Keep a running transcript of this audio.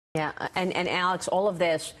Yeah, and Alex, all of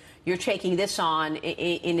this, you're taking this on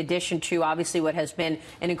in addition to obviously what has been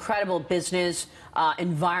an incredible business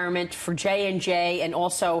environment for J&J and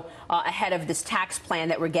also ahead of this tax plan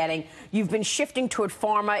that we're getting. You've been shifting toward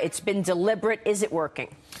pharma. It's been deliberate. Is it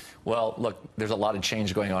working? Well, look, there's a lot of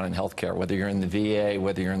change going on in healthcare, whether you're in the VA,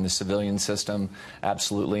 whether you're in the civilian system,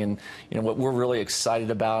 absolutely. And, what we're really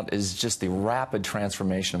excited about is just the rapid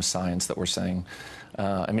transformation of science that we're seeing.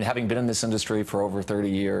 Having been in this industry for over 30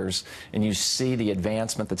 years, and you see the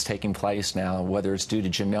advancement that's taking place now, whether it's due to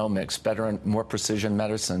genomics, better and more precision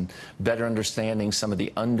medicine, better understanding some of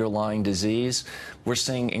the underlying disease, we're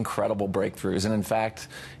seeing incredible breakthroughs. And in fact,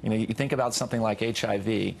 you think about something like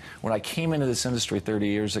HIV. When I came into this industry 30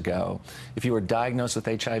 years ago, if you were diagnosed with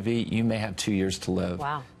HIV, you may have 2 years to live.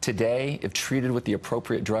 Wow. Today, if treated with the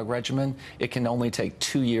appropriate drug regimen, it can only take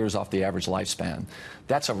 2 years off the average lifespan.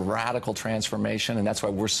 That's a radical transformation, and that's why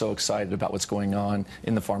we're so excited about what's going on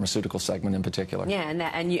in the pharmaceutical segment in particular. Yeah,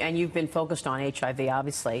 and you've been focused on HIV,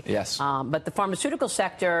 obviously. Yes. But the pharmaceutical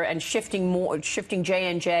sector and shifting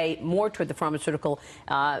J&J more toward the pharmaceutical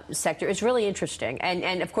sector is really interesting.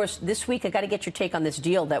 And of course, this week I got to get your take on this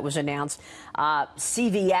deal that was announced.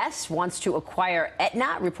 CVS wants to acquire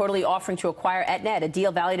Aetna, reportedly offering to acquire Aetna at a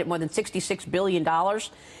deal valued at more than $66 billion.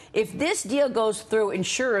 If this deal goes through,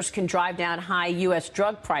 insurers can drive down high U.S.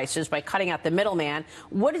 drug prices by cutting out the middleman.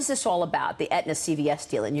 What is this all about, the Aetna-CVS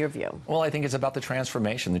deal, in your view? Well, I think it's about the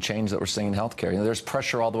transformation, the change that we're seeing in healthcare. There's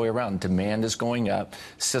pressure all the way around. Demand is going up.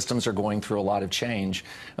 Systems are going through a lot of change.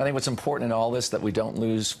 I think what's important in all this that we don't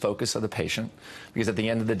lose focus of the patient, because at the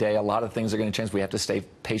end of the day, a lot of things are going to change. We have to stay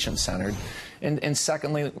patient-centered. And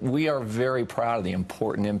secondly, we are very proud of the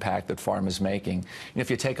important impact that pharma is making. And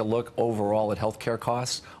if you take a look overall at healthcare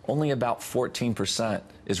costs, only about 14%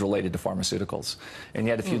 is related to pharmaceuticals. And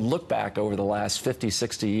yet, if you look back over the last 50,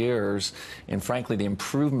 60 years, and frankly, the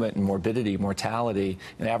improvement in morbidity, mortality,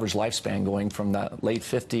 and average lifespan going from the late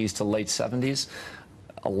 50s to late 70s,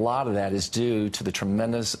 a lot of that is due to the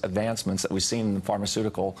tremendous advancements that we've seen in the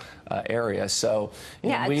pharmaceutical area. So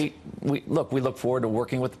yeah, we look forward to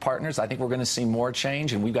working with partners. I think we're going to see more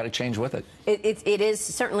change, and we've got to change with it. It is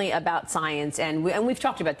certainly about science, and we've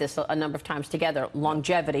talked about this a number of times together,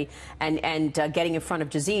 longevity and getting in front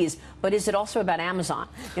of disease. But is it also about Amazon?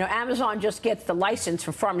 Amazon just gets the license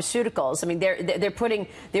for pharmaceuticals. I mean, they're putting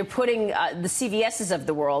the CVSs of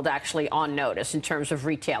the world actually on notice in terms of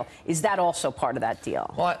retail. Is that also part of that deal?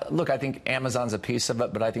 Well, look, I think Amazon's a piece of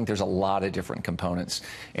it, but I think there's a lot of different components.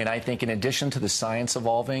 And I think in addition to the science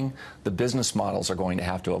evolving, the business models are going to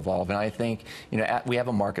have to evolve. And I think, we have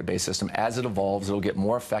a market-based system. As it evolves, it'll get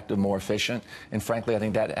more effective, more efficient. And frankly, I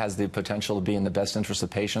think that has the potential to be in the best interest of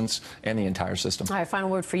patients and the entire system. All right, final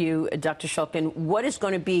word for you, Dr. Shulkin. What is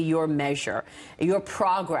going to be your measure, your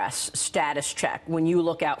progress status check when you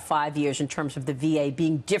look out 5 years in terms of the VA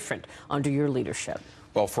being different under your leadership?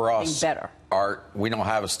 Well, for us, better. We don't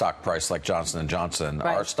have a stock price like Johnson & Johnson.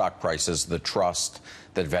 Right. Our stock price is the trust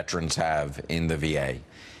that veterans have in the VA.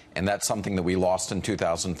 And that's something that we lost in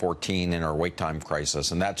 2014 in our wait time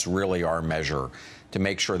crisis. And that's really our measure, to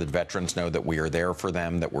make sure that veterans know that we are there for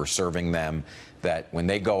them, that we're serving them, that when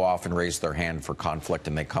they go off and raise their hand for conflict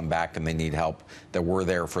and they come back and they need help, that we're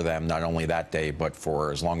there for them, not only that day, but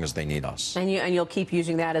for as long as they need us. And you'll keep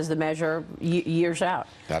using that as the measure years out.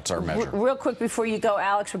 That's our measure. Real quick before you go,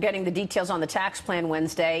 Alex, we're getting the details on the tax plan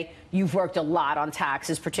Wednesday. You've worked a lot on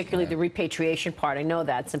taxes, particularly the repatriation part. I know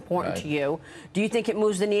that's important to you. Do you think it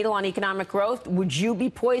moves the needle on economic growth? Would you be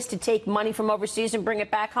poised to take money from overseas and bring it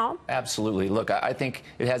back home? Absolutely. Look, I think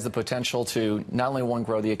it has the potential to not only, one,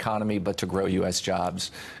 grow the economy, but to grow U.S.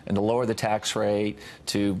 jobs, and to lower the tax rate,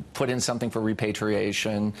 to put in something for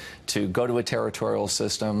repatriation, to go to a territorial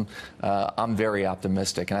system. I'm very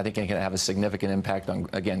optimistic, and I think it can have a significant impact on,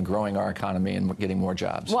 again, growing our economy and getting more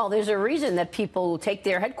jobs. Well, there's a reason that people take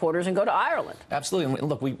their headquarters and go to Ireland. Absolutely. And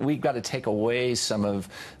look, we've got to take away some of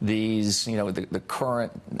these, the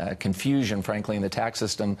current confusion, frankly, in the tax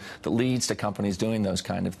system that leads to companies doing those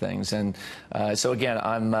kind of things. And so, again,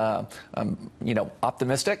 I'm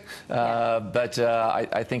optimistic, but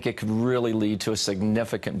I think it could really lead to a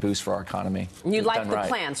significant boost for our economy. You like the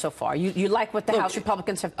plan so far? You like what the House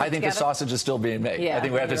Republicans have put together? I think the sausage is still being made. Yeah, I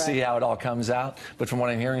think we have to see how it all comes out. But from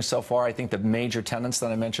what I'm hearing so far, I think the major tenets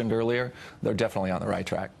that I mentioned earlier, they're definitely on the right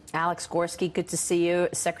track. Alex Gorsky, good to see you.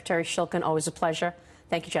 Secretary Shulkin, always a pleasure.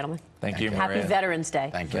 Thank you, gentlemen. Thank you, Happy Maria. Veterans Day.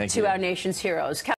 Thank you. To our nation's heroes.